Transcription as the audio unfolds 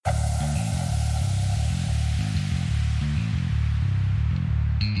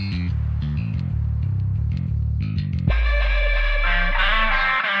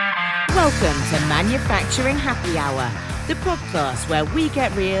Welcome to Manufacturing Happy Hour, the podcast where we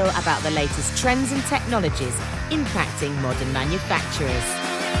get real about the latest trends and technologies impacting modern manufacturers.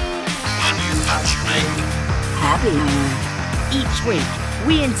 Manufacturing Happy Hour. Each week,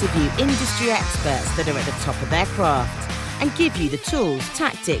 we interview industry experts that are at the top of their craft and give you the tools,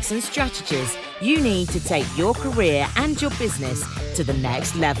 tactics and strategies you need to take your career and your business to the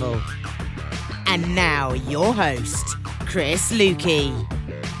next level. And now, your host, Chris Lukey.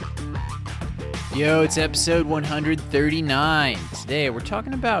 Yo, it's episode 139. Today we're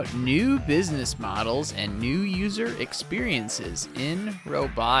talking about new business models and new user experiences in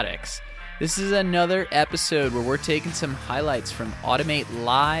robotics. This is another episode where we're taking some highlights from Automate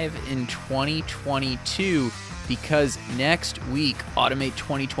Live in 2022 because next week, Automate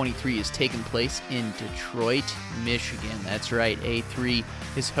 2023 is taking place in Detroit, Michigan. That's right, A3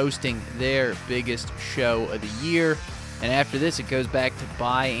 is hosting their biggest show of the year. And after this, it goes back to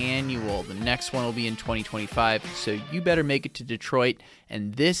biannual. The next one will be in 2025, so you better make it to Detroit.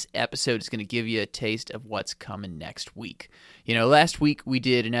 And this episode is going to give you a taste of what's coming next week. You know, last week we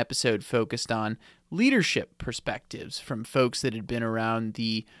did an episode focused on leadership perspectives from folks that had been around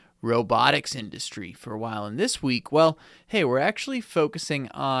the robotics industry for a while. And this week, well, hey, we're actually focusing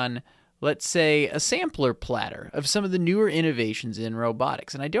on, let's say, a sampler platter of some of the newer innovations in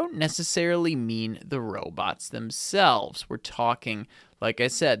robotics. And I don't necessarily mean the robots themselves. We're talking, like I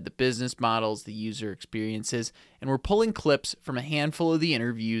said, the business models, the user experiences, and we're pulling clips from a handful of the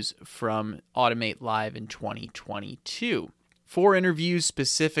interviews from Automate Live in 2022. 4 interviews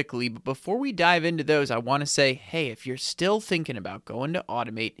specifically, but before we dive into those, I want to say, hey, if you're still thinking about going to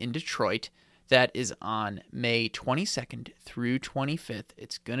Automate in Detroit, that is on May 22nd through 25th.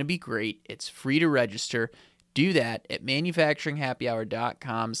 It's going to be great. It's free to register. Do that at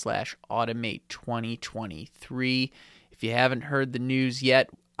manufacturinghappyhour.com/automate2023. If you haven't heard the news yet,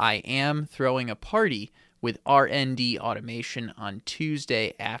 I am throwing a party with R&D Automation on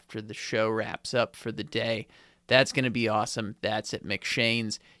Tuesday after the show wraps up for the day. That's going to be awesome. That's at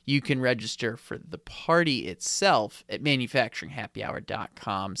McShane's. You can register for the party itself at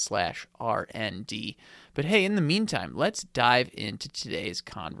manufacturinghappyhour.com/RND. But hey, in the meantime, let's dive into today's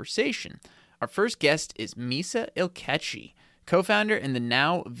conversation. Our first guest is Misa Ilkechi, co-founder and the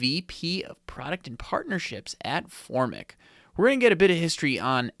now VP of Product and Partnerships at Formic. We're going to get a bit of history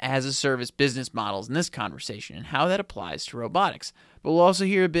on as-a-service business models in this conversation and how that applies to robotics. But we'll also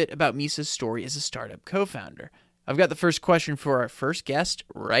hear a bit about Misa's story as a startup co-founder. I've got the first question for our first guest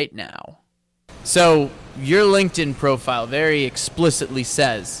right now. So, your LinkedIn profile very explicitly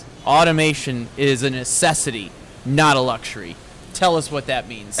says automation is a necessity, not a luxury. Tell us what that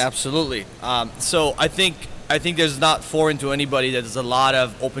means. Absolutely. So I think there's not foreign to anybody that there's a lot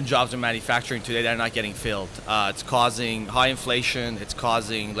of open jobs in manufacturing today that are not getting filled. It's causing high inflation. It's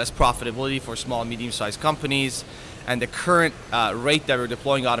causing less profitability for small and medium-sized companies. And the current rate that we're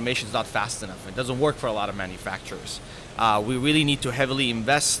deploying automation is not fast enough. It doesn't work for a lot of manufacturers. We really need to heavily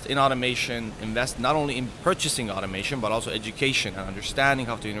invest in automation, invest not only in purchasing automation, but also education and understanding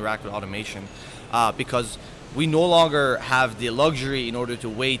how to interact with automation, because we no longer have the luxury in order to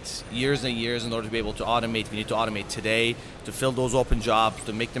wait years and years in order to be able to automate. We need to automate today to fill those open jobs,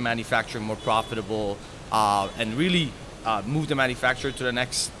 to make the manufacturing more profitable, and really move the manufacturer to the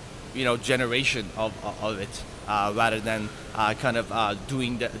next generation of it. Rather than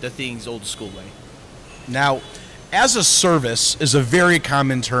doing the things old school way. Now, as a service is a very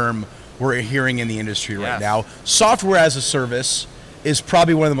common term we're hearing in the industry right now. Software as a service is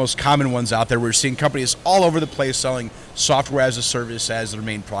probably one of the most common ones out there. We're seeing companies all over the place selling software as a service as their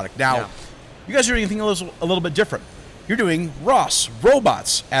main product. Now, you guys are doing anything a little bit different. You're doing ROS,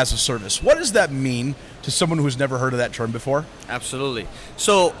 robots as a service. What does that mean to someone who's never heard of that term before? Absolutely.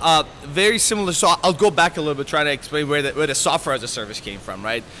 So very similar. So I'll go back a little bit, try to explain where the software as a service came from,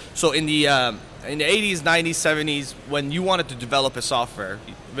 right? So in the 80s, 90s, 70s, when you wanted to develop a software,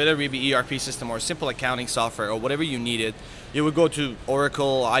 whether it be ERP system or simple accounting software or whatever you needed, you would go to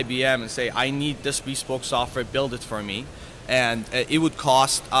Oracle, IBM and say, I need this bespoke software, build it for me. And it would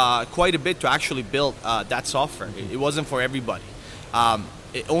cost quite a bit to actually build that software. It wasn't for everybody.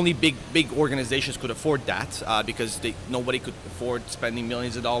 Only big organizations could afford that because nobody could afford spending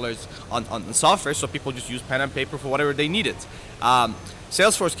millions of dollars on software, so people just used pen and paper for whatever they needed.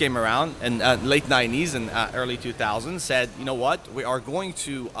 Salesforce came around in late 90s and early 2000s, said, you know what, we are going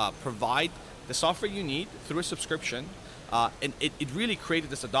to provide the software you need through a subscription, and it really created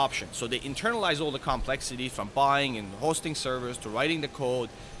this adoption. So they internalized all the complexity from buying and hosting servers to writing the code,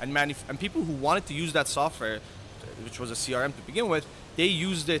 and people who wanted to use that software which was a CRM to begin with, they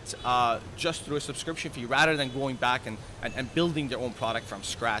used it just through a subscription fee rather than going back and building their own product from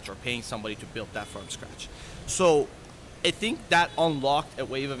scratch or paying somebody to build that from scratch. So I think that unlocked a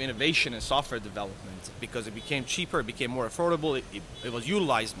wave of innovation in software development because it became cheaper, it became more affordable, it was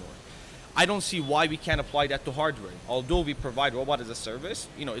utilized more. I don't see why we can't apply that to hardware. Although we provide robot as a service,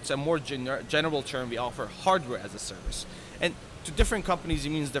 it's a more general term. We offer hardware as a service. And to different companies, it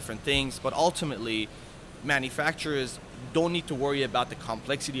means different things, but ultimately, manufacturers don't need to worry about the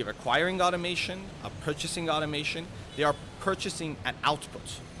complexity of acquiring automation, of purchasing automation. They are purchasing an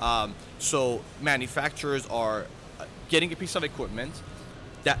output. So manufacturers are getting a piece of equipment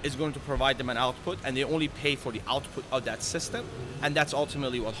that is going to provide them an output, and they only pay for the output of that system, and that's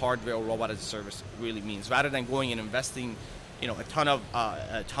ultimately what hardware or robot as a service really means. Rather than going and investing a ton of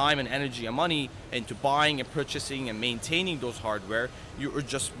time and energy and money into buying and purchasing and maintaining those hardware, you're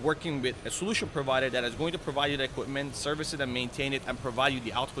just working with a solution provider that is going to provide you the equipment, service it and maintain it, and provide you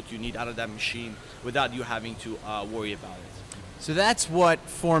the output you need out of that machine without you having to worry about it. So that's what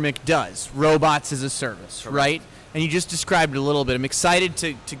Formic does, robots as a service, correct, right? And you just described it a little bit. I'm excited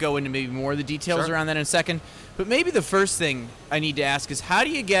to go into maybe more of the details around that in a second. But maybe the first thing I need to ask is, how do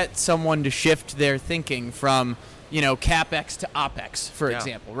you get someone to shift their thinking from, CapEx to OpEx, for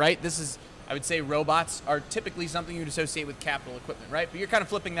example, right? This is, I would say robots are typically something you'd associate with capital equipment, right? But you're kind of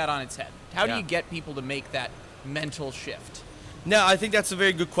flipping that on its head. How do you get people to make that mental shift? No, I think that's a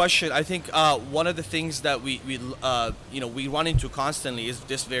very good question. I think one of the things that we run into constantly is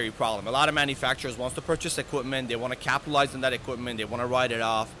this very problem. A lot of manufacturers want to purchase equipment, they want to capitalize on that equipment, they want to write it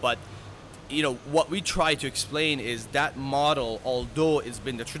off, but what we try to explain is that model, although it's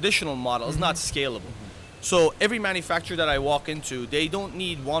been the traditional model, is not scalable. So every manufacturer that I walk into, they don't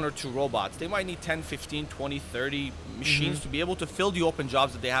need one or two robots. They might need 10, 15, 20, 30 machines to be able to fill the open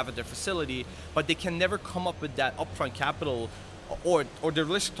jobs that they have at their facility, but they can never come up with that upfront capital, or their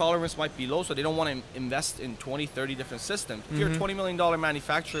risk tolerance might be low, so they don't want to invest in 20, 30 different systems. If you're a $20 million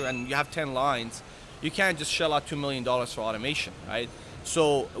manufacturer and you have 10 lines, you can't just shell out $2 million for automation, right?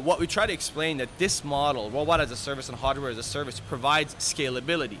 So what we try to explain that this model, robot as a service and hardware as a service, provides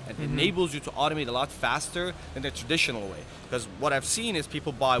scalability and enables you to automate a lot faster than the traditional way. Because what I've seen is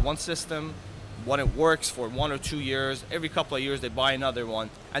people buy one system, when it works for 1 or 2 years, every couple of years they buy another one,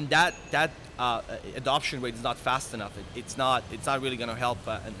 and that adoption rate is not fast enough. It's not really going to help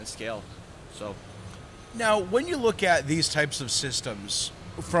in scale. So now, when you look at these types of systems,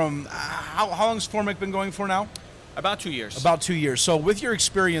 from how long has Formic been going for now? About 2 years. About 2 years. So with your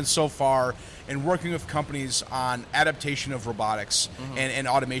experience so far in working with companies on adaptation of robotics and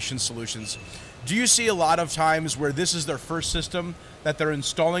automation solutions, do you see a lot of times where this is their first system that they're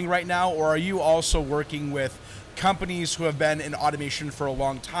installing right now, or are you also working with companies who have been in automation for a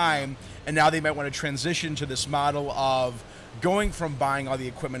long time and now they might want to transition to this model of going from buying all the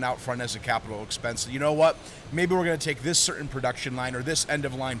equipment out front as a capital expense? You know what? Maybe we're going to take this certain production line or this end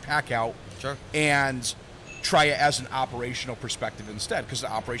of line pack out and try it as an operational perspective instead, because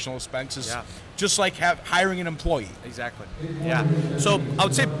the operational expense is just like hiring an employee. Exactly. Yeah. So I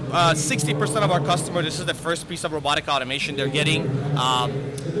would say 60% of our customers, this is the first piece of robotic automation they're getting.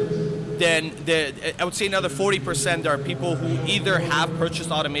 Then I would say another 40% are people who either have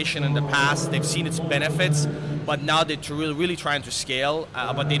purchased automation in the past, they've seen its benefits, but now they're really trying to scale,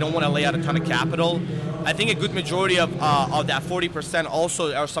 but they don't want to lay out a ton of capital. I think a good majority of that 40%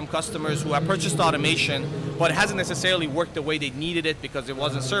 also are some customers who have purchased automation, but it hasn't necessarily worked the way they needed it because it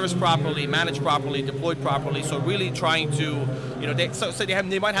wasn't serviced properly, managed properly, deployed properly. So really trying to,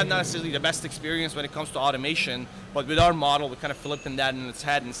 they might have not necessarily the best experience when it comes to automation, but with our model, we're kind of flipping that in its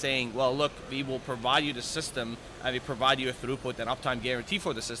head and saying, well, look, we will provide you the system and we provide you a throughput and uptime guarantee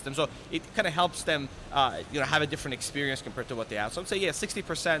for the system. So it kind of helps them, have a different experience compared to what they have. So I'd say,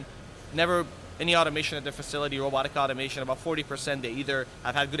 60% never any automation at their facility, robotic automation. About 40% they either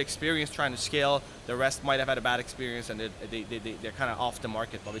have had good experience trying to scale, the rest might have had a bad experience and they're kind of off the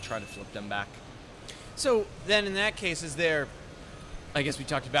market, but we're trying to flip them back. So then in that case, is there, I guess we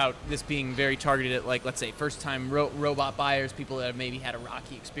talked about this being very targeted at, like, let's say first-time robot buyers, people that have maybe had a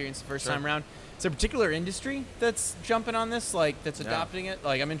rocky experience the first time around. Is there a particular industry that's jumping on this, like that's adopting it?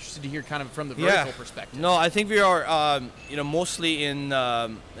 Like, I'm interested to hear kind of from the vertical perspective. No, I think we are, mostly in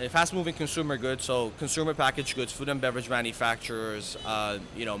fast-moving consumer goods, so consumer packaged goods, food and beverage manufacturers,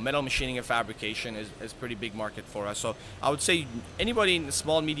 metal machining and fabrication is pretty big market for us. So I would say anybody in the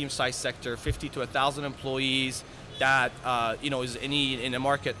small, medium-sized sector, 50 to 1,000 employees, that is in the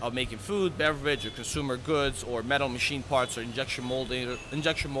market of making food, beverage, or consumer goods, or metal machine parts, or injection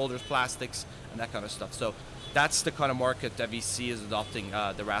molders, plastics, and that kind of stuff. So that's the kind of market that we see is adopting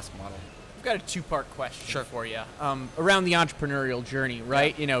the RAS model. I've got a two-part question for you around the entrepreneurial journey,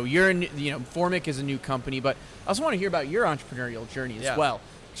 right? Yeah. Formic is a new company, but I also want to hear about your entrepreneurial journey as well.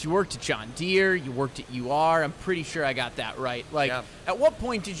 You worked at John Deere, you worked at UR. I'm pretty sure I got that right. At what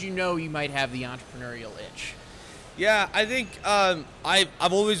point did you know you might have the entrepreneurial itch? Yeah, I think I've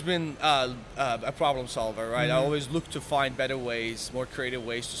always been a problem solver, right? I always look to find better ways, more creative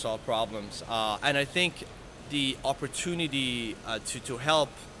ways to solve problems. And I think the opportunity to help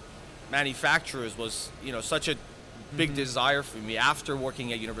manufacturers was, such a big desire for me after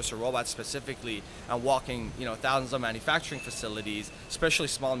working at Universal Robots specifically and walking, thousands of manufacturing facilities, especially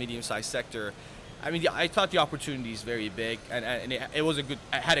small, medium-sized sector. I mean, I thought the opportunity is very big, and it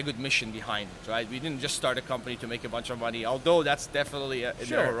had a good mission behind it, right? We didn't just start a company to make a bunch of money, although that's definitely in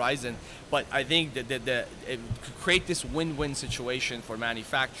the horizon. But I think that it could create this win-win situation for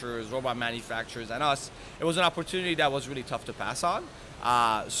manufacturers, robot manufacturers, and us. It was an opportunity that was really tough to pass on.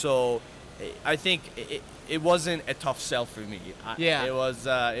 So I think it wasn't a tough sell for me. It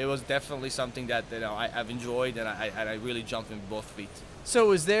was definitely something that I've enjoyed, and I really jumped in both feet. So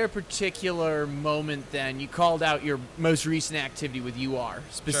was there a particular moment then, you called out your most recent activity with UR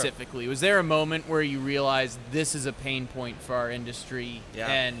specifically. Was there a moment where you realized this is a pain point for our industry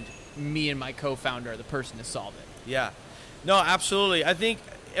and me and my co-founder are the person to solve it? Yeah. No, absolutely. I think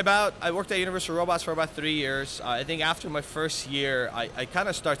I worked at Universal Robots for about 3 years. I think after my first year, I kind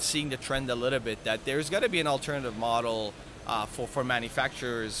of start seeing the trend a little bit that there's got to be an alternative model for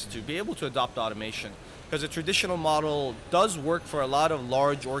manufacturers to be able to adopt automation. Because the traditional model does work for a lot of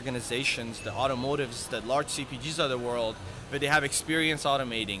large organizations, the automotives, the large CPGs of the world, where they have experience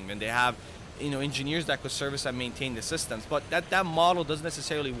automating, and they have engineers that could service and maintain the systems. But that model doesn't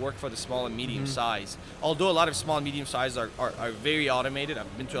necessarily work for the small and medium size. Although a lot of small and medium size are very automated.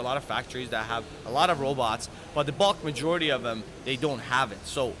 I've been to a lot of factories that have a lot of robots, but the bulk majority of them, they don't have it.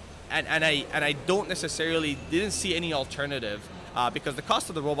 So, and I didn't see any alternative. Because the cost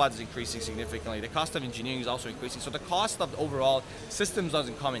of the robot is increasing significantly. The cost of engineering is also increasing. So the cost of the overall systems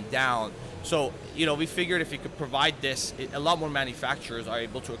isn't coming down. So, we figured if we could provide this, a lot more manufacturers are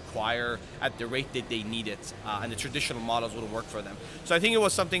able to acquire at the rate that they need it, and the traditional models wouldn't work for them. So I think it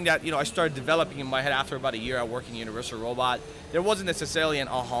was something that, I started developing in my head after about a year at working Universal Robot. There wasn't necessarily an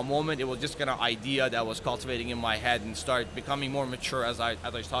aha moment. It was just kind of idea that was cultivating in my head and started becoming more mature as I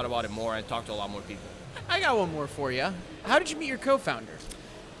thought about it more and talked to a lot more people. I got one more for you. How did you meet your co-founder?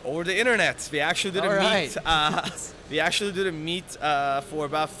 Over the internet. We actually did a meet for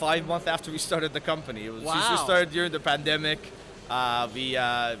about 5 months after we started the company. We started during the pandemic. We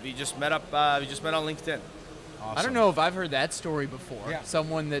just met up. We just met on LinkedIn. Awesome. I don't know if I've heard that story before. Yeah.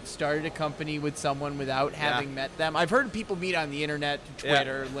 Someone that started a company with someone without having met them. I've heard people meet on the internet,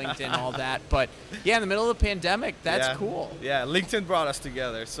 Twitter, LinkedIn, all that. But in the middle of the pandemic, that's cool. Yeah, LinkedIn brought us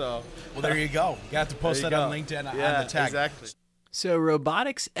together. So, well, there you go. You have to post that on LinkedIn on the tag. Exactly. So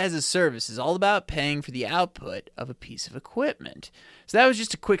robotics as a service is all about paying for the output of a piece of equipment. So that was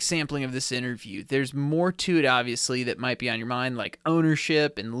just a quick sampling of this interview. There's more to it, obviously, that might be on your mind, like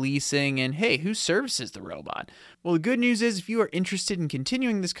ownership and leasing, and hey, who services the robot? Well, the good news is if you are interested in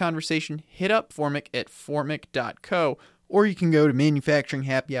continuing this conversation, hit up Formic at formic.co, or you can go to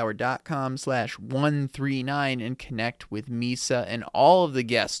manufacturinghappyhour.com/139 and connect with Misa and all of the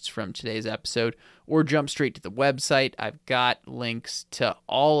guests from today's episode, or jump straight to the website. I've got links to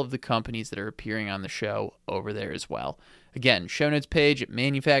all of the companies that are appearing on the show over there as well. Again, show notes page at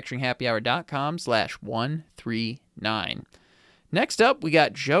manufacturinghappyhour.com/139. Next up, we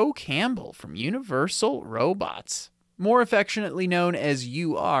got Joe Campbell from Universal Robots. More affectionately known as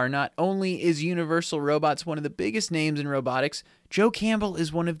UR, not only is Universal Robots one of the biggest names in robotics, Joe Campbell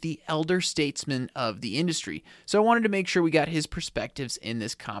is one of the elder statesmen of the industry, so I wanted to make sure we got his perspectives in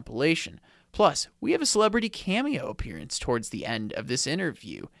this compilation. Plus, we have a celebrity cameo appearance towards the end of this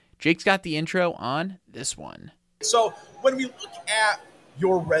interview. Jake's got the intro on this one. So, when we look at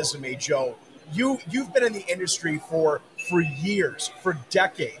your resume, Joe, you've been in the industry for years, for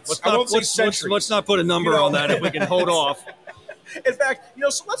decades. Let's not put a number on that if we can hold off. In fact,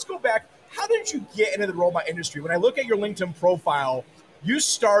 so let's go back. How did you get into the robot industry? When I look at your LinkedIn profile, you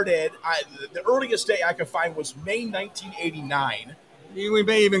started, the earliest day I could find was May 1989. We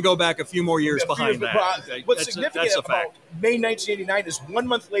may even go back a few more years behind that. What's significant about May 1989 is 1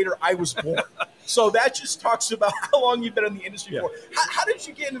 month later I was born. So that just talks about how long you've been in the industry for. How did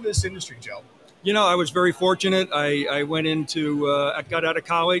you get into this industry, Joe? I was very fortunate. I went I got out of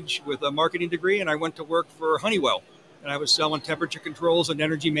college with a marketing degree, and I went to work for Honeywell. And I was selling temperature controls and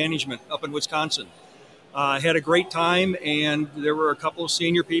energy management up in Wisconsin. I had a great time, and there were a couple of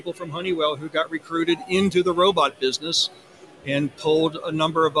senior people from Honeywell who got recruited into the robot business. and pulled a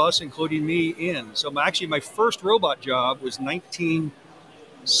number of us, including me, in. So actually, my first robot job was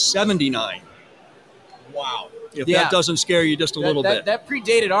 1979. Wow. If that doesn't scare you just a little bit. That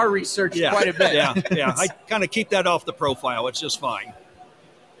predated our research quite a bit. Yeah. I kind of keep that off the profile. It's just fine.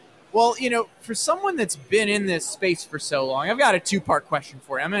 Well, for someone that's been in this space for so long, I've got a two-part question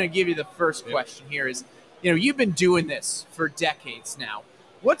for you. I'm going to give you the first question here is, you've been doing this for decades now.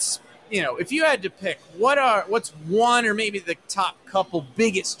 What's, if you had to pick, what's one or maybe the top couple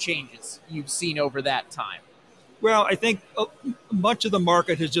biggest changes you've seen over that time? Well, I think much of the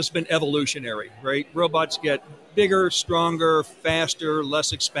market has just been evolutionary, right? Robots get bigger, stronger, faster,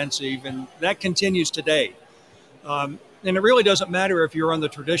 less expensive, and that continues today. And it really doesn't matter if you're on the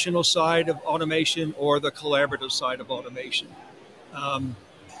traditional side of automation or the collaborative side of automation. I'm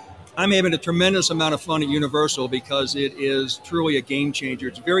having a tremendous amount of fun at Universal because it is truly a game changer.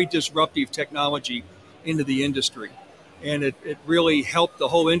 It's very disruptive technology into the industry. And it really helped the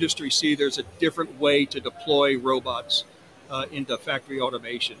whole industry see there's a different way to deploy robots into factory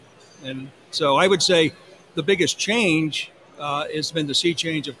automation. And so I would say the biggest change has been the sea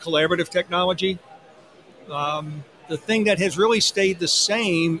change of collaborative technology. The thing that has really stayed the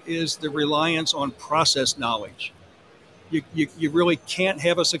same is the reliance on process knowledge. You really can't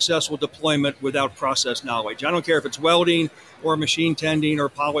have a successful deployment without process knowledge. I don't care if it's welding or machine tending or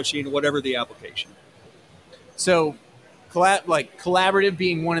polishing or whatever the application. So collaborative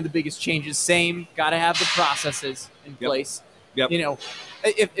being one of the biggest changes, same, got to have the processes in place. Yep.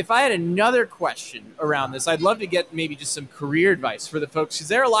 If I had another question around this, I'd love to get maybe just some career advice for the folks, because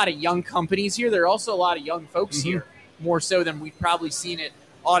there are a lot of young companies here. There are also a lot of young folks here, more so than we've probably seen at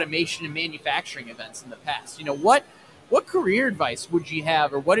automation and manufacturing events in the past. What career advice would you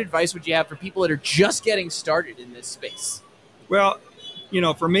have, or what advice would you have for people that are just getting started in this space? Well,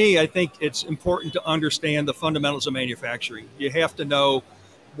 for me, I think it's important to understand the fundamentals of manufacturing. You have to know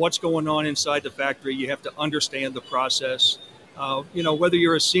what's going on inside the factory. You have to understand the process. Whether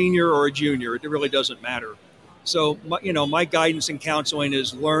you're a senior or a junior, it really doesn't matter. So, my guidance and counseling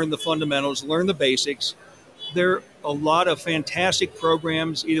is learn the fundamentals, learn the basics. There are a lot of fantastic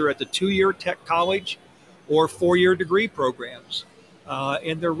programs, either at the 2-year tech college or 4-year degree programs.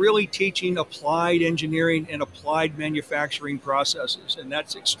 And they're really teaching applied engineering and applied manufacturing processes, and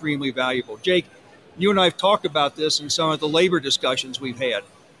that's extremely valuable. Jake, you and I have talked about this in some of the labor discussions we've had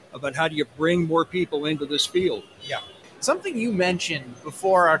about how do you bring more people into this field. Yeah. Something you mentioned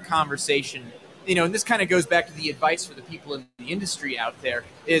before our conversation, and this kind of goes back to the advice for the people in the industry out there,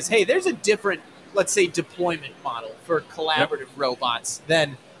 is, hey, there's a different, let's say, deployment model for collaborative robots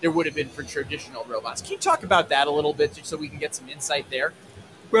than there would have been for traditional robots. Can you talk about that a little bit just so we can get some insight there?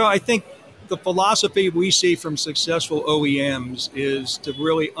 Well, I think the philosophy we see from successful OEMs is to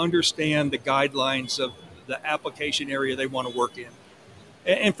really understand the guidelines of the application area they want to work in.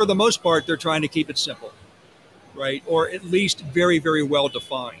 And for the most part, they're trying to keep it simple, right? Or at least very, very well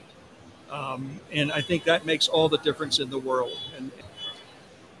defined. And I think that makes all the difference in the world. And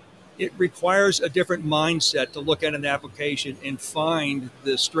it requires a different mindset to look at an application and find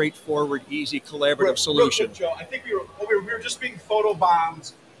the straightforward, easy, collaborative solution. Real quick, Joe, I think we were just being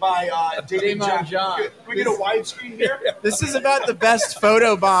photobombed by Damon John. Can we get a widescreen here? This is about the best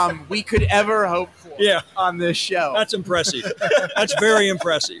photobomb we could ever hope for on this show. That's impressive. That's very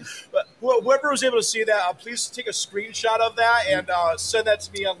impressive. But whoever was able to see that, please take a screenshot of that and send that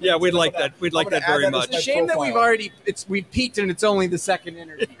to me on LinkedIn. Yeah, we'd like that. We'd like that very much. It's a shame that we've peaked and it's only the second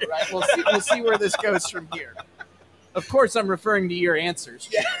interview, right? We'll see where this goes from here. Of course, I'm referring to your answers.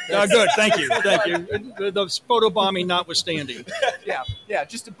 Yeah. Good. Thank you. The photobombing notwithstanding. Yeah,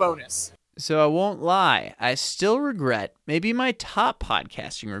 just a bonus. So I won't lie, I still regret, maybe my top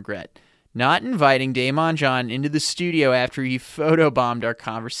podcasting regret, not inviting Damon John into the studio after he photobombed our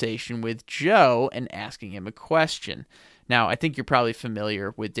conversation with Joe and asking him a question. Now, I think you're probably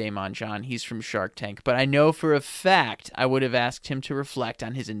familiar with Damon John. He's from Shark Tank. But I know for a fact I would have asked him to reflect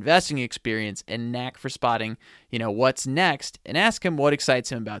on his investing experience and knack for spotting, what's next, and ask him what excites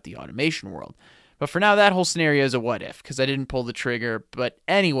him about the automation world. But for now, that whole scenario is a what if, because I didn't pull the trigger. But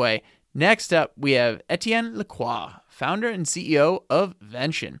anyway, next up, we have Etienne Lacroix, founder and CEO of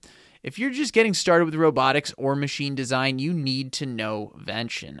Vention. If you're just getting started with robotics or machine design, you need to know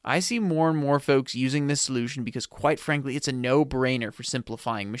Vention. I see more and more folks using this solution because, quite frankly, it's a no-brainer for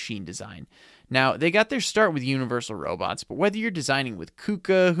simplifying machine design. Now, they got their start with Universal Robots, but whether you're designing with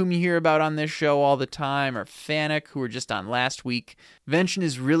KUKA, whom you hear about on this show all the time, or Fanuc, who were just on last week, Vention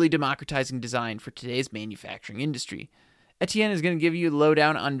is really democratizing design for today's manufacturing industry. Etienne is going to give you a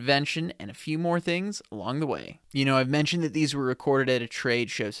lowdown on Vention and a few more things along the way. You know, I've mentioned that these were recorded at a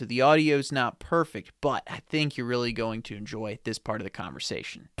trade show, so the audio's not perfect, but I think you're really going to enjoy this part of the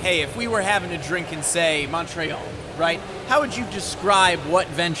conversation. Hey, if we were having a drink in, say, Montreal, right, how would you describe what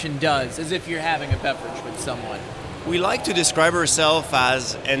Vention does as if you're having a beverage with someone? We like to describe ourselves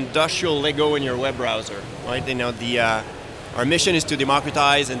as industrial Lego in your web browser, right? You know, our mission is to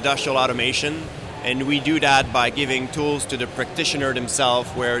democratize industrial automation. And we do that by giving tools to the practitioner themselves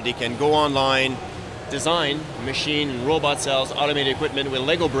where they can go online, design machine and robot cells, automated equipment with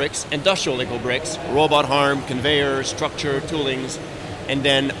Lego bricks, industrial Lego bricks, robot arm, conveyor, structure, toolings, and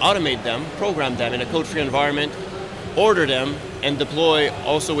then automate them, program them in a code-free environment, order them, and deploy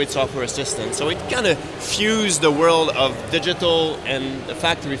also with software assistance. So it kind of fused the world of digital and the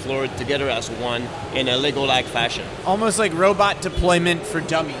factory floor together as one in a Lego-like fashion. Almost like robot deployment for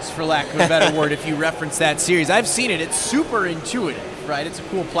dummies, for lack of a better word, if you reference that series. I've seen it. It's super intuitive, right? It's a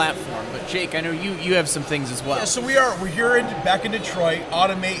cool platform. But Jake, I know you have some things as well. Yeah, so we're here back in Detroit.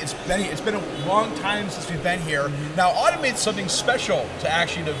 Automate. It's been a long time since we've been here. Now Automate's something special to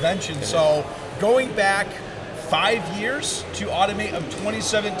actually Vention. So going back 5 years to Automate of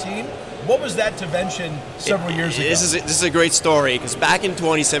 2017. What was that to Vention several years ago? This is a great story because back in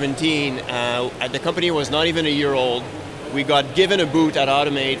 2017, the company was not even a year old. We got given a booth at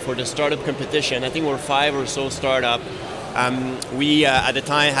Automate for the startup competition. I think we're 5 or so startup. We at the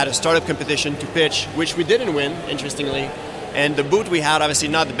time had a startup competition to pitch, which we didn't win, interestingly. And the booth we had, obviously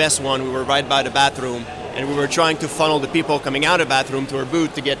not the best one. We were right by the bathroom. And we were trying to funnel the people coming out of the bathroom to our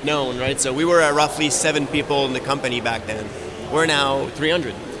booth to get known, right? So we were at roughly 7 people in the company back then. We're now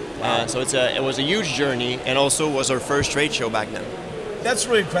 300. Wow. So it was a huge journey, and also was our first trade show back then. That's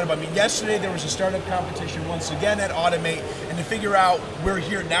really incredible. I mean, yesterday there was a startup competition once again at Automate, and to figure out we're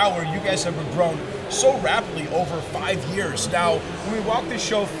here now where you guys have grown so rapidly over 5 years. Now, when we walk the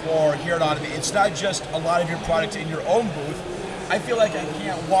show floor here at Automate, it's not just a lot of your products in your own booth. I feel like I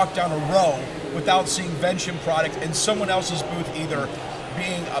can't walk down a row without seeing Vention product in someone else's booth, either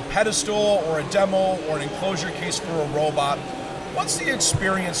being a pedestal or a demo or an enclosure case for a robot. What's the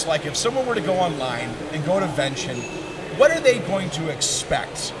experience like if someone were to go online and go to Vention? What are they going to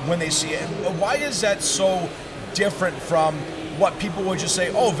expect when they see it? And why is that so different from what people would just say,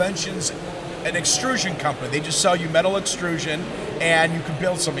 oh, Vention's an extrusion company. They just sell you metal extrusion and you can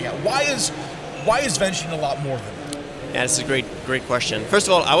build something out. Why is Vention a lot more than that? Yeah, it's a great question. First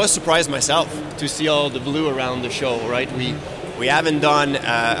of all, I was surprised myself to see all the blue around the show, right? We haven't done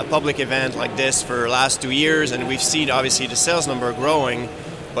a public event like this for the last 2 years, and we've seen, obviously, the sales number growing,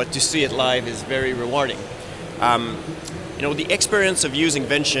 but to see it live is very rewarding. The experience of using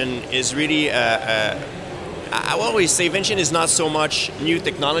Vention is really, I will always say Vention is not so much new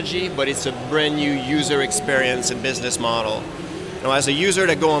technology, but it's a brand new user experience and business model. As a user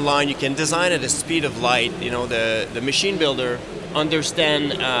that go online, you can design at the speed of light. The machine builder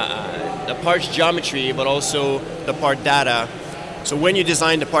understand the part's geometry, but also the part data. So when you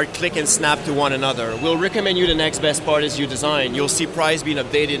design the part, click and snap to one another. We'll recommend you the next best part as you design. You'll see price being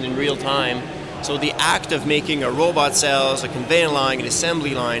updated in real time. So the act of making a robot cells, a conveyor line, an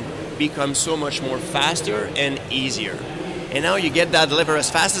assembly line becomes so much more faster and easier. And now you get that delivered as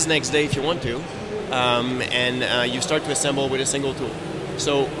fast as next day if you want to. And you start to assemble with a single tool.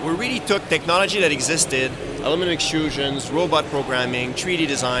 So we really took technology that existed, aluminum extrusions, robot programming, 3D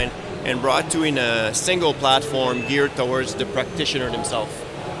design, and brought to in a single platform geared towards the practitioner himself.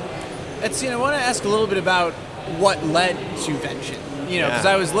 Etienne, I want to ask a little bit about what led to Vention. Because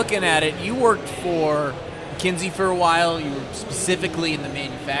I was looking at it, you worked for McKinsey for a while, you were specifically in the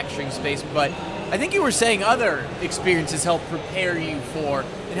manufacturing space, but I think you were saying other experiences helped prepare you for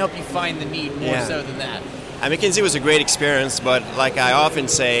and help you find the need more so than that. McKinsey was a great experience, but like I often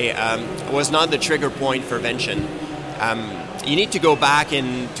say, it was not the trigger point for Vention. You need to go back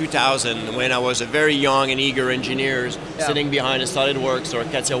in 2000 when I was a very young and eager engineer sitting behind a SolidWorks or a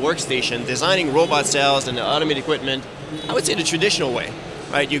CATIA workstation designing robot cells and automated equipment. I would say the traditional way,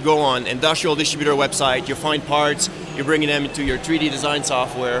 right? You go on industrial distributor website, you find parts, you're bringing them into your 3D design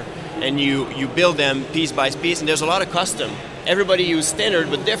software, and you build them piece by piece, and there's a lot of custom. Everybody uses standard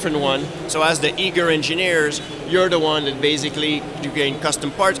but different one, so as the eager engineers, you're the one that basically you gain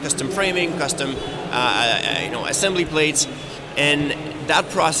custom parts, custom framing, custom assembly plates, and that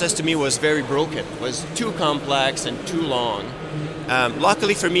process to me was very broken. It was too complex and too long.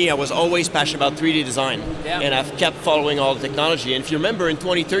 Luckily for me, I was always passionate about 3D design, and I've kept following all the technology. And if you remember, in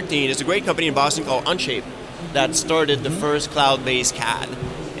 2013, there's a great company in Boston called Onshape that started the first cloud-based CAD.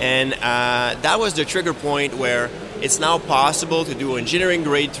 And that was the trigger point where it's now possible to do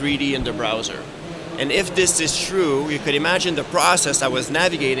engineering-grade 3D in the browser. And if this is true, you could imagine the process I was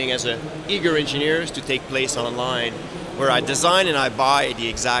navigating as an eager engineer to take place online, where I design and I buy at the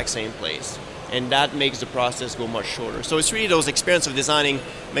exact same place. And that makes the process go much shorter. So it's really those experience of designing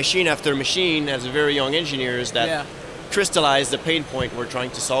machine after machine as very young engineers that crystallize the pain point we're trying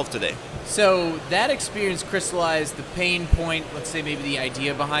to solve today. So that experience crystallized the pain point, let's say maybe the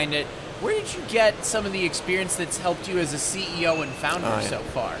idea behind it. Where did you get some of the experience that's helped you as a CEO and founder so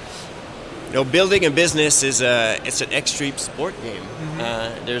far? You know, building a business is it's an extreme sport game.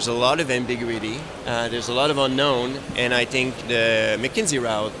 There's a lot of ambiguity. There's a lot of unknown, and I think the McKinsey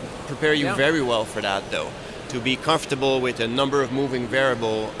route prepare you very well for that, though. To be comfortable with a number of moving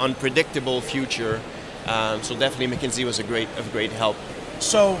variable, unpredictable future. So definitely McKinsey was a great help.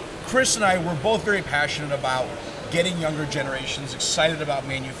 So Chris and I were both very passionate about getting younger generations excited about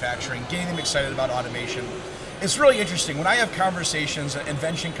manufacturing, getting them excited about automation. It's really interesting. When I have conversations,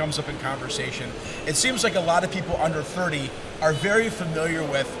 invention comes up in conversation, it seems like a lot of people under 30 are very familiar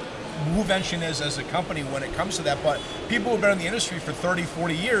with who Vention is as a company when it comes to that, but people who have been in the industry for 30,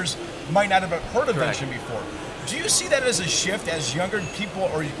 40 years might not have heard of Vention before. Do you see that as a shift as younger people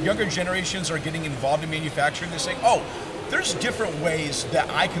or younger generations are getting involved in manufacturing? They're saying, oh, there's different ways that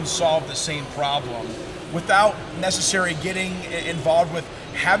I can solve the same problem without necessarily getting involved with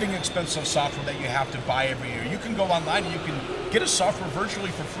having expensive software that you have to buy every year. You can go online and you can get a software virtually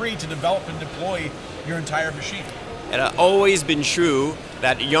for free to develop and deploy your entire machine. And it's always been true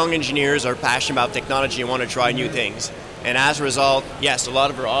that young engineers are passionate about technology and want to try new things. And as a result, yes, a lot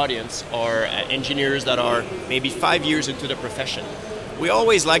of our audience are engineers that are maybe 5 years into the profession. We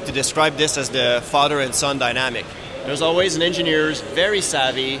always like to describe this as the father and son dynamic. There's always an engineer very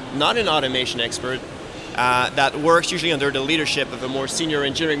savvy, not an automation expert, that works usually under the leadership of a more senior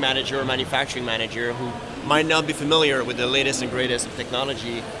engineering manager or manufacturing manager who might not be familiar with the latest and greatest of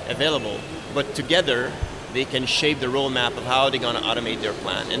technology available. But together, they can shape the roadmap of how they're going to automate their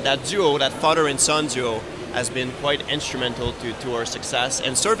plan. And that duo, that father and son duo, has been quite instrumental to our success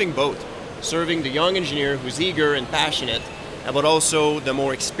and serving both. Serving the young engineer who's eager and passionate, but also the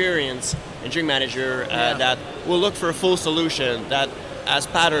more experienced engineering manager that will look for a full solution that has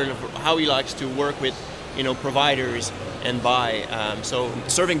pattern of how he likes to work with providers and buy. So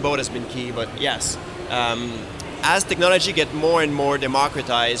serving both has been key, but yes, as technology gets more and more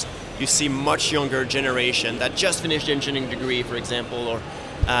democratized, you see much younger generation that just finished engineering degree, for example, or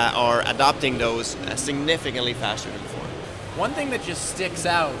are adopting those significantly faster than before. One thing that just sticks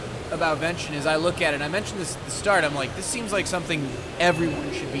out about Vention is I look at it, and I mentioned this at the start, I'm like, this seems like something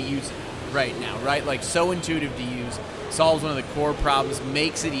everyone should be using right now, right? Like so intuitive to use, solves one of the core problems,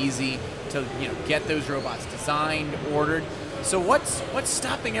 makes it easy to get those robots designed, ordered. So what's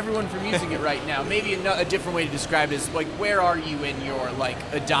stopping everyone from using it right now? Maybe a different way to describe it is like, where are you in your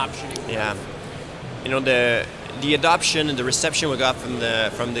adoption? Yeah, the adoption and the reception we got from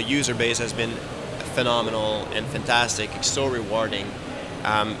the user base has been phenomenal and fantastic. It's so rewarding.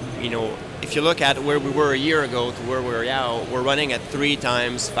 If you look at where we were a year ago to where we're now, we're running at 3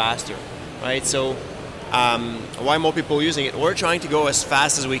 times faster, right? So why more people using it? We're trying to go as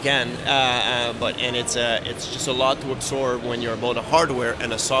fast as we can, but it's just a lot to absorb when you're both a hardware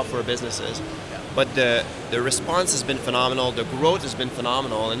and a software businesses. Yeah. But the response has been phenomenal. The growth has been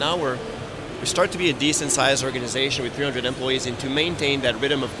phenomenal, and now we start to be a decent sized organization with 300 employees, and to maintain that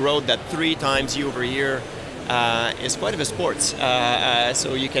rhythm of growth, that 3 times year over year, is quite of a sport.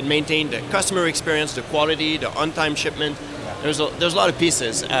 So you can maintain the customer experience, the quality, the on-time shipment. There's a lot of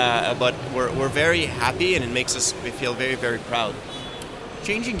pieces, but we're very happy, and it makes us feel very, very proud.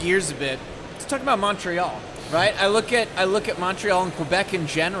 Changing gears a bit, let's talk about Montreal, right? I look at Montreal and Quebec in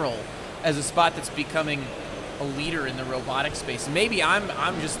general as a spot that's becoming a leader in the robotics space. And maybe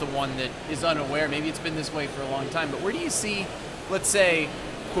I'm just the one that is unaware. Maybe it's been this way for a long time. But where do you see, let's say,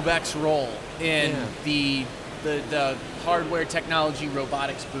 Quebec's role in the hardware technology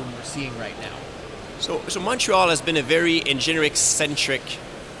robotics boom we're seeing right now? So Montreal has been a very engineering-centric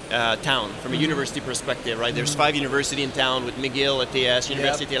town from a university perspective, right? There's 5 universities in town with McGill, ETS,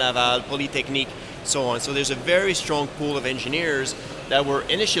 Université Laval, Polytechnique, so on. So there's a very strong pool of engineers that were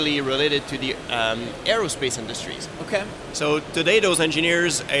initially related to the aerospace industries. Okay. So today those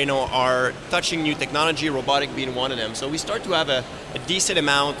engineers, are touching new technology, robotic being one of them. So we start to have a decent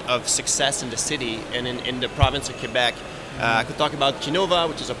amount of success in the city and in the province of Quebec. I could talk about Kinova,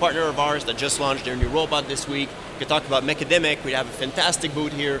 which is a partner of ours that just launched their new robot this week. I could talk about Mecademic. We have a fantastic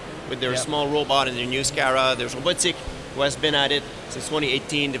booth here with their small robot and their new Scara. There's Robotics, who has been at it since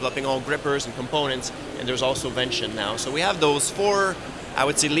 2018, developing all grippers and components. And there's also Vention now. So we have those 4, I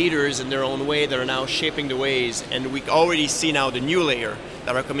would say, leaders in their own way that are now shaping the ways. And we already see now the new layer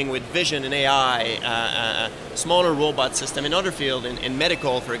that are coming with vision and AI, smaller robot system in other fields, in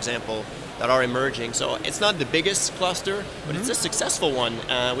medical, for example, that are emerging. So it's not the biggest cluster, but it's a successful one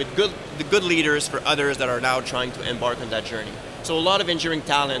with the good leaders for others that are now trying to embark on that journey. So a lot of engineering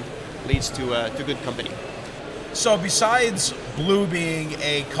talent leads to good company. So besides blue being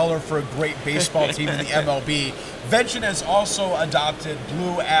a color for a great baseball team in the MLB, Vention has also adopted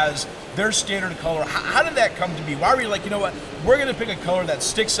blue as their standard color. How did that come to be? Why were you like, you know what, we're going to pick a color that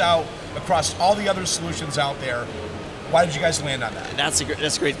sticks out across all the other solutions out there? Why did you guys land on that? That's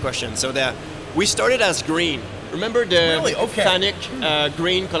a great question. So we started as green. Remember the Fanuc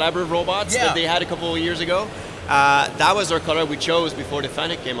green collaborative robots that they had a couple of years ago? That was our color we chose before the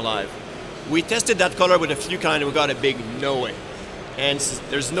Fanuc came alive. We tested that color with a few kind and we got a big no way. And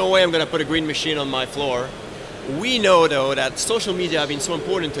there's no way I'm going to put a green machine on my floor. We know, though, that social media have been so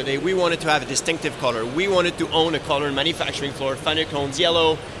important today. We wanted to have a distinctive color. We wanted to own a color in manufacturing floor. Fanuc owns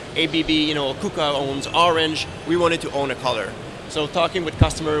yellow, ABB, KUKA owns orange. We wanted to own a color. So talking with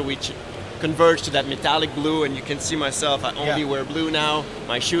customer, we converged to that metallic blue, and you can see myself, I only wear blue now.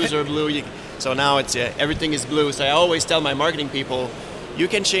 My shoes are blue. So now it's everything is blue. So I always tell my marketing people, you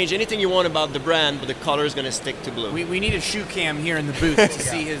can change anything you want about the brand, but the color is going to stick to blue. We need a shoe cam here in the booth to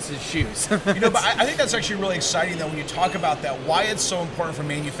see his shoes. But I think that's actually really exciting, though, when you talk about that, why it's so important for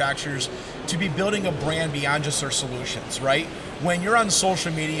manufacturers to be building a brand beyond just their solutions, right? When you're on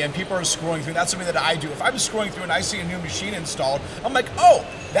social media and people are scrolling through, that's something that I do. If I'm scrolling through and I see a new machine installed, I'm like, oh,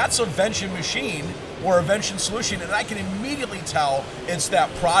 that's a Vention machine or a Vention solution, and I can immediately tell it's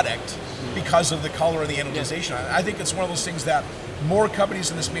that product because of the color and the anodization. I think it's one of those things that more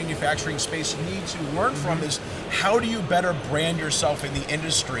companies in this manufacturing space need to learn from is how do you better brand yourself in the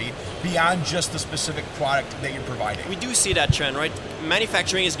industry beyond just the specific product that you're providing. We do see that trend, right?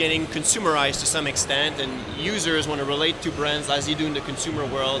 Manufacturing is getting consumerized to some extent, and users want to relate to brands as you do in the consumer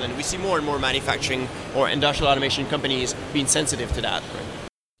world, and we see more and more manufacturing or industrial automation companies being sensitive to that. Right?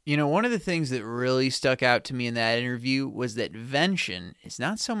 One of the things that really stuck out to me in that interview was that Vention is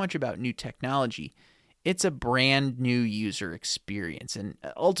not so much about new technology. It's a brand new user experience. And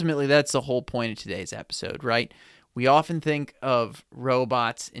ultimately, that's the whole point of today's episode, right? We often think of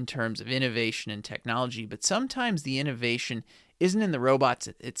robots in terms of innovation and technology, but sometimes the innovation isn't in the robots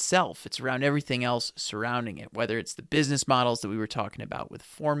itself. It's around everything else surrounding it, whether it's the business models that we were talking about with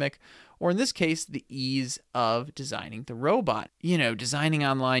Formic, or in this case, the ease of designing the robot. Designing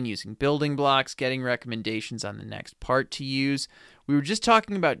online using building blocks, getting recommendations on the next part to use. We were just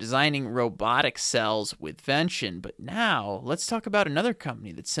talking about designing robotic cells with Vention, but now let's talk about another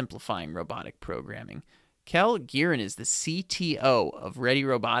company that's simplifying robotic programming. Kel Gearin is the CTO of Ready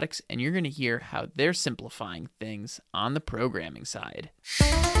Robotics, and you're going to hear how they're simplifying things on the programming side.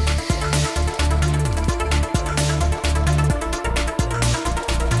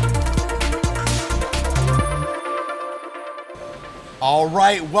 All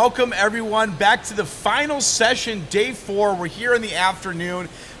right, welcome everyone back to the final session, day 4. We're here in the afternoon.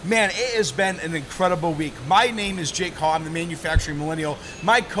 Man, it has been an incredible week. My name is Jake Hall. I'm the Manufacturing Millennial.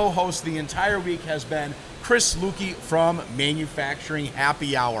 My co-host the entire week has been Chris Lukey from Manufacturing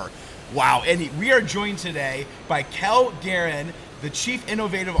Happy Hour. Wow, and we are joined today by Kel Gearin, the Chief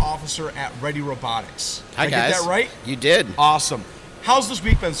Innovative Officer at Ready Robotics. Hi, Did I guys. get that right? You did. Awesome. How's this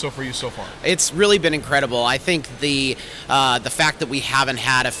week been for you so far? It's really been incredible. I think the fact that we haven't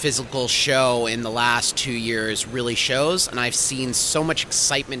had a physical show in the last 2 years really shows, and I've seen so much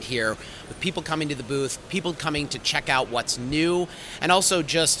excitement here with people coming to the booth, people coming to check out what's new, and also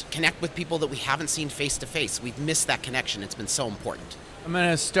just connect with people that we haven't seen face to face. We've missed that connection. It's been so important. I'm going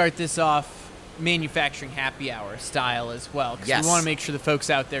to start this off Manufacturing Happy Hour style as well, because we want to make sure the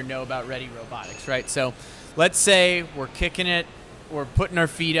folks out there know about Ready Robotics, right? So let's say we're kicking it, we're putting our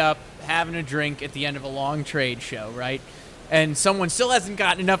feet up, having a drink at the end of a long trade show, right? And someone still hasn't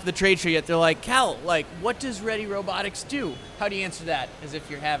gotten enough of the trade show yet. They're like, Cal, what does Ready Robotics do? How do you answer that as if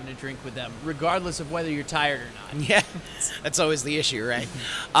you're having a drink with them, regardless of whether you're tired or not? Yeah, that's always the issue, right?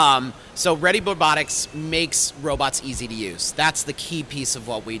 So Ready Robotics makes robots easy to use. That's the key piece of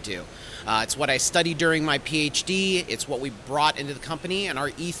what we do. It's what I studied during my PhD. It's what we brought into the company. And our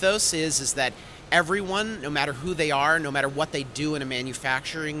ethos is that everyone, no matter who they are, no matter what they do in a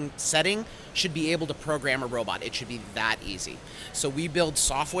manufacturing setting, should be able to program a robot. It should be that easy. So we build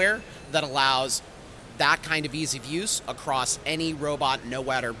software that allows that kind of ease of use across any robot, no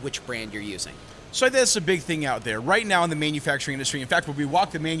matter which brand you're using. So I think that's a big thing out there. Right now in the manufacturing industry, in fact, when we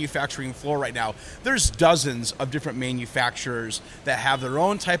walk the manufacturing floor right now, there's dozens of different manufacturers that have their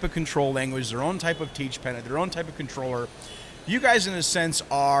own type of control language, their own type of teach pen, their own type of controller. You guys, in a sense,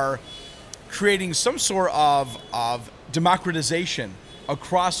 are creating some sort of democratization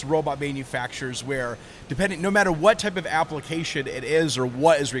across robot manufacturers where, no matter what type of application it is or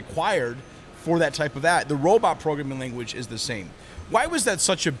what is required for that type of the robot programming language is the same. Why was that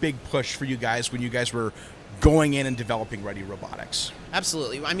such a big push for you guys when you guys were going in and developing Ready Robotics?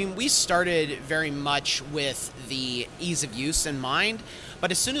 Absolutely. I mean, we started very much with the ease of use in mind, but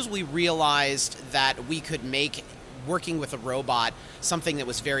as soon as we realized that we could make working with a robot something that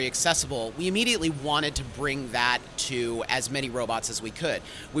was very accessible, we immediately wanted to bring that to as many robots as we could.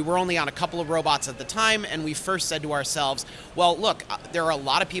 We were only on a couple of robots at the time, and we first said to ourselves, well, look, there are a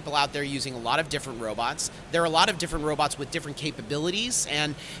lot of people out there using a lot of different robots. There are a lot of different robots with different capabilities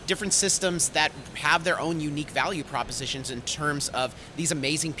and different systems that have their own unique value propositions in terms of these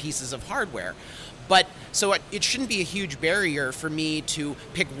amazing pieces of hardware. But so it shouldn't be a huge barrier for me to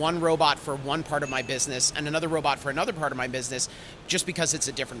pick one robot for one part of my business and another robot for another part of my business just because it's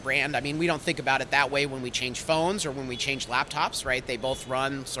a different brand. I mean, we don't think about it that way when we change phones or when we change laptops, right? They both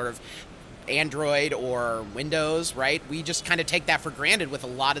run sort of Android or Windows, right? We just kind of take that for granted with a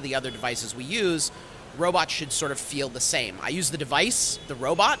lot of the other devices we use. Robots should sort of feel the same. I use the device, the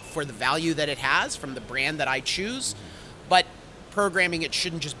robot, for the value that it has from the brand that I choose, but programming it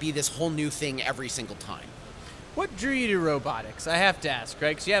shouldn't just be this whole new thing every single time. What drew you to robotics? I have to ask,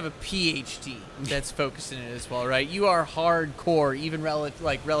 right? Because you have a PhD that's focused in it as well, right? You are hardcore, even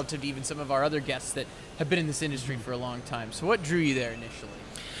relative to even some of our other guests that have been in this industry for a long time. So what drew you there initially?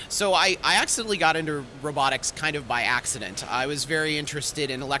 So I accidentally got into robotics kind of by accident. I was very interested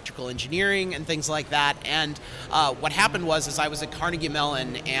in electrical engineering and things like that. And what happened was I was at Carnegie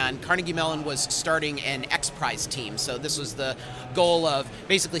Mellon, and Carnegie Mellon was starting an X Prize team. So this was the goal of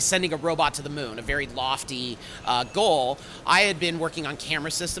basically sending a robot to the moon, a very lofty goal. I had been working on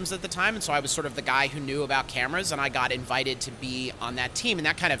camera systems at the time, and so I was sort of the guy who knew about cameras, and I got invited to be on that team. And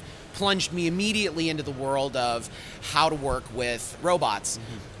that kind of plunged me immediately into the world of how to work with robots.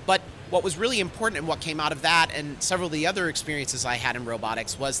 But what was really important and what came out of that and several of the other experiences I had in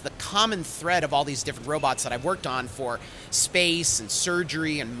robotics was the common thread of all these different robots that I've worked on for space and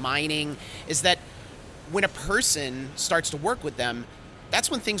surgery and mining is that when a person starts to work with them,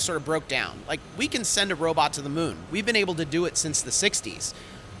 that's when things sort of broke down. Like, we can send a robot to the moon. We've been able to do it since the 60s.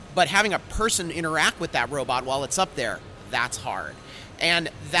 But having a person interact with that robot while it's up there, that's hard. And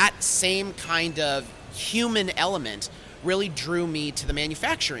that same kind of human element really drew me to the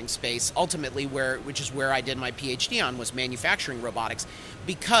manufacturing space, ultimately, which is where I did my PhD on, was manufacturing robotics,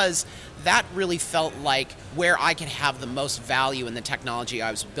 because that really felt like where I could have the most value in the technology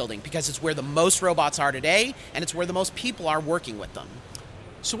I was building, because it's where the most robots are today, and it's where the most people are working with them.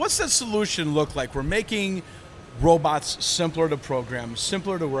 So what's that solution look like? We're making robots simpler to program,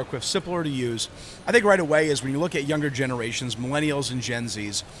 simpler to work with, simpler to use. I think right away is when you look at younger generations, millennials and Gen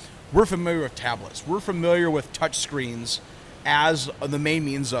Zs, we're familiar with tablets. We're familiar with touch screens as the main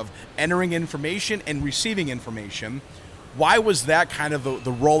means of entering information and receiving information. Why was that kind of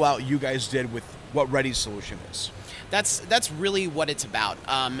the rollout you guys did with what Ready's solution is? That's really what it's about.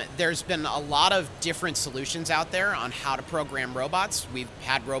 There's been a lot of different solutions out there on how to program robots. We've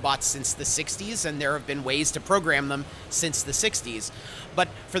had robots since the 60s, and there have been ways to program them since the 60s. But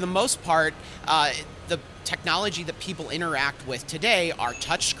for the most part, the technology that people interact with today are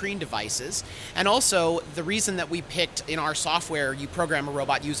touchscreen devices. And also, the reason that we picked in our software, you program a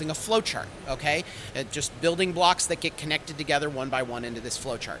robot using a flowchart, okay? Just building blocks that get connected together one by one into this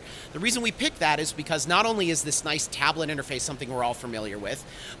flowchart. The reason we picked that is because not only is this nice tablet interface something we're all familiar with,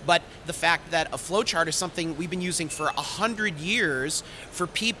 but the fact that a flowchart is something we've been using for 100 years for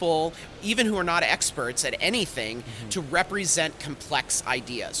people, even who are not experts at anything, to represent complex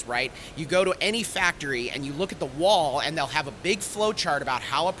ideas, right? You go to any factory and you look at the wall and they'll have a big flow chart about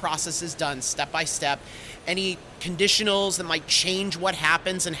how a process is done step by step, any conditionals that might change what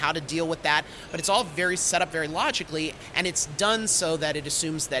happens and how to deal with that, but it's all very set up very logically, and it's done so that it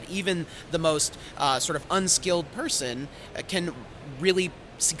assumes that even the most sort of unskilled person can really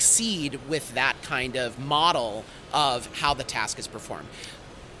succeed with that kind of model of how the task is performed.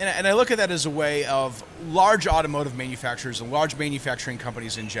 And I look at that as a way of large automotive manufacturers and large manufacturing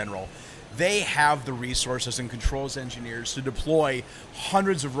companies in general. They have the resources and controls engineers to deploy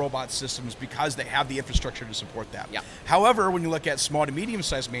hundreds of robot systems because they have the infrastructure to support that. Yeah. However, when you look at small to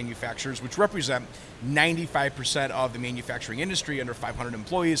medium-sized manufacturers, which represent 95% of the manufacturing industry under 500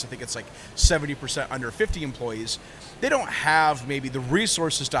 employees, I think it's like 70% under 50 employees, they don't have maybe the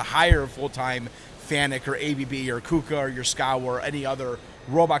resources to hire a full-time FANUC or ABB or KUKA or your SCAW or any other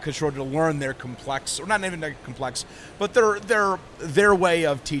robot controller to learn their complex, or not even that complex, but their way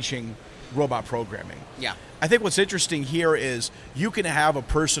of teaching robot programming. Yeah. I think what's interesting here is you can have a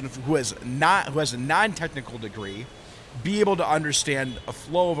person who has a non-technical degree be able to understand a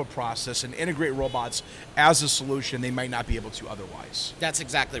flow of a process and integrate robots as a solution they might not be able to otherwise. That's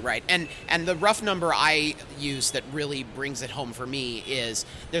exactly right. And the rough number I use that really brings it home for me is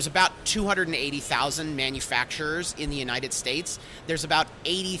there's about 280,000 manufacturers in the United States. There's about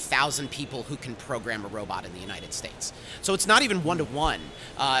 80,000 people who can program a robot in the United States. So it's not even one-to-one.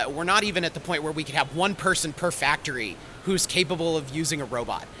 We're not even at the point where we could have one person per factory who's capable of using a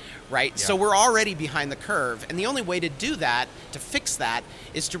robot, right? Yeah. So we're already behind the curve, and the only way to do that, to fix that,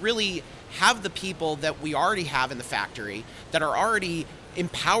 is to really have the people that we already have in the factory that are already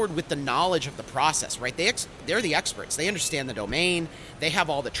empowered with the knowledge of the process, right? They're the experts. They understand the domain. They have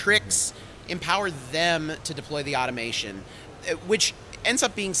all the tricks. Empower them to deploy the automation, which ends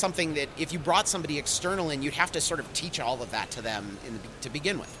up being something that if you brought somebody external in, you'd have to sort of teach all of that to them to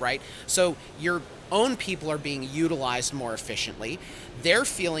begin with, right? So your own people are being utilized more efficiently. They're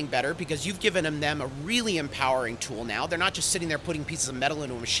feeling better because you've given them a really empowering tool now. They're not just sitting there putting pieces of metal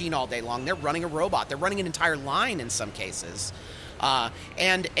into a machine all day long. They're running a robot. They're running an entire line in some cases.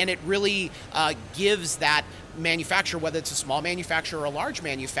 And it really gives that manufacturer, whether it's a small manufacturer or a large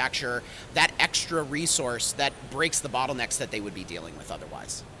manufacturer, that extra resource that breaks the bottlenecks that they would be dealing with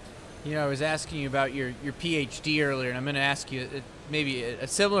otherwise. You know, I was asking you about your PhD earlier, and I'm going to ask you maybe a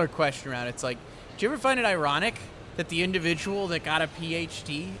similar question around it. It's like, do you ever find it ironic that the individual that got a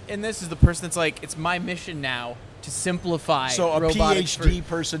PhD in this is the person that's like, it's my mission now to simplify so a PhD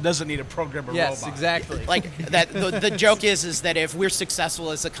person doesn't need to program a robot. Yes, exactly. Like that. The joke is that if we're successful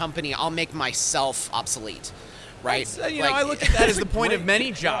as a company, I'll make myself obsolete, right? I look at that as the point of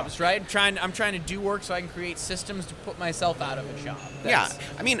many jobs, right? I'm trying to do work so I can create systems to put myself out of a job.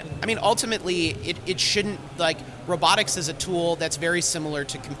 I mean, ultimately, it shouldn't, like, robotics is a tool that's very similar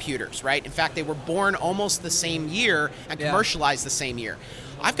to computers, right? In fact, they were born almost the same year and commercialized the same year.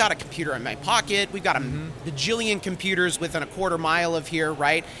 I've got a computer in my pocket. We've got a bajillion computers within a quarter mile of here,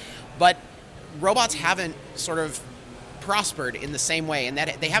 right? But robots haven't sort of prospered in the same way, and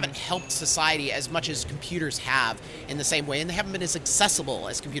that they haven't helped society as much as computers have in the same way, and they haven't been as accessible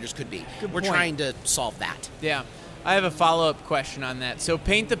as computers could be. We're trying to solve that. Yeah. I have a follow-up question on that. So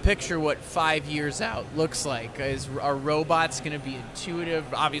paint the picture what 5 years out looks like. Are robots going to be intuitive?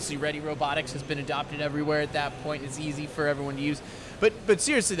 Obviously, Ready Robotics has been adopted everywhere at that point. It's easy for everyone to use. But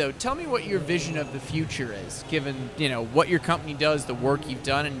seriously, though, tell me what your vision of the future is, given what your company does, the work you've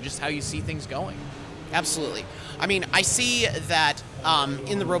done, and just how you see things going. Absolutely. I mean, I see that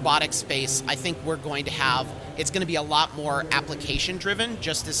in the robotics space, I think it's going to be a lot more application-driven,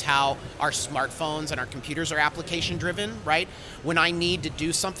 just as how our smartphones and our computers are application-driven, right? When I need to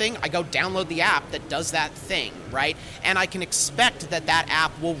do something, I go download the app that does that thing, right? And I can expect that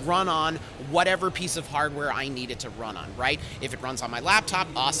app will run on whatever piece of hardware I need it to run on, right? If it runs on my laptop,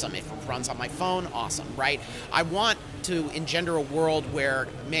 awesome. If it runs on my phone, awesome, right? I want to engender a world where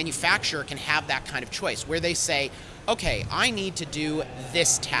manufacturer can have that kind of choice, where they say, okay, I need to do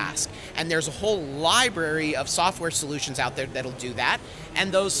this task. And there's a whole library of software solutions out there that'll do that.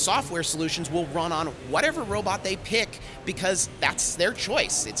 And those software solutions will run on whatever robot they pick because that's their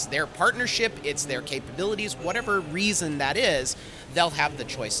choice. It's their partnership, it's their capabilities, whatever reason that is, they'll have the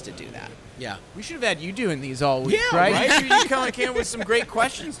choice to do that. Yeah. We should have had you doing these all week, right? You came up with some great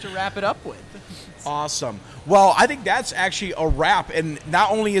questions to wrap it up with. Awesome. Well, I think that's actually a wrap. And not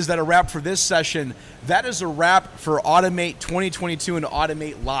only is that a wrap for this session, that is a wrap for Automate 2022 and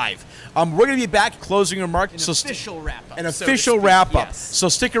Automate Live. We're going to be back, closing remarks. An official wrap-up. An official wrap-up. Yes. So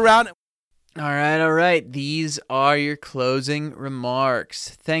stick around. All right. These are your closing remarks.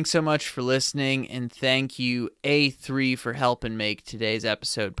 Thanks so much for listening, and thank you, A3, for helping make today's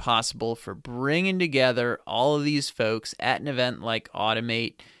episode possible, for bringing together all of these folks at an event like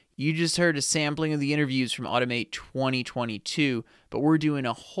Automate. You just heard a sampling of the interviews from Automate 2022, but we're doing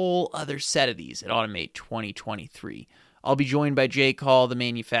a whole other set of these at Automate 2023. I'll be joined by Jake Hall, the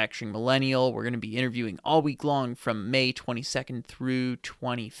manufacturing millennial. We're going to be interviewing all week long from May 22nd through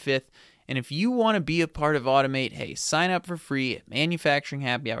 25th. And if you want to be a part of Automate, hey, sign up for free at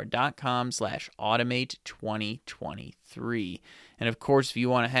manufacturinghappyhour.com/Automate2023. And of course, if you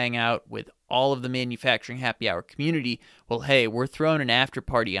want to hang out with all of the Manufacturing Happy Hour community, well, hey, we're throwing an after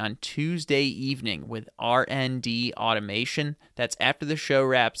party on Tuesday evening with R&D Automation. That's after the show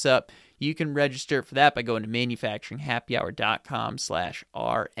wraps up. You can register for that by going to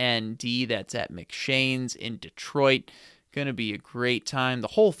manufacturinghappyhour.com/RND. That's at McShane's in Detroit. Going to be a great time. The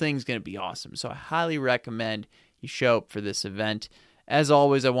whole thing's going to be awesome. So I highly recommend you show up for this event. As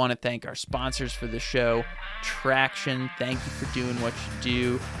always, I want to thank our sponsors for the show. Traction, thank you for doing what you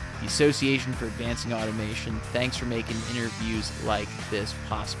do. The Association for Advancing Automation, thanks for making interviews like this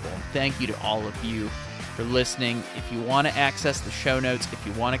possible. And thank you to all of you for for listening. If you want to access the show notes, if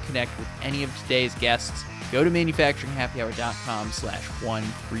you want to connect with any of today's guests, go to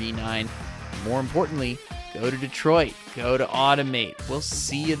manufacturinghappyhour.com/139. More importantly, go to Detroit, go to Automate. We'll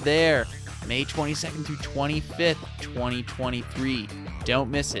see you there, May 22nd through 25th, 2023. Don't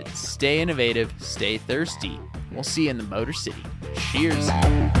miss it. Stay innovative, stay thirsty. We'll see you in the Motor City. Cheers.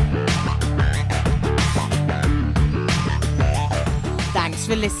 Thanks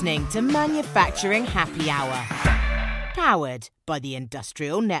for listening to Manufacturing Happy Hour, powered by the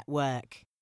Industrial Network.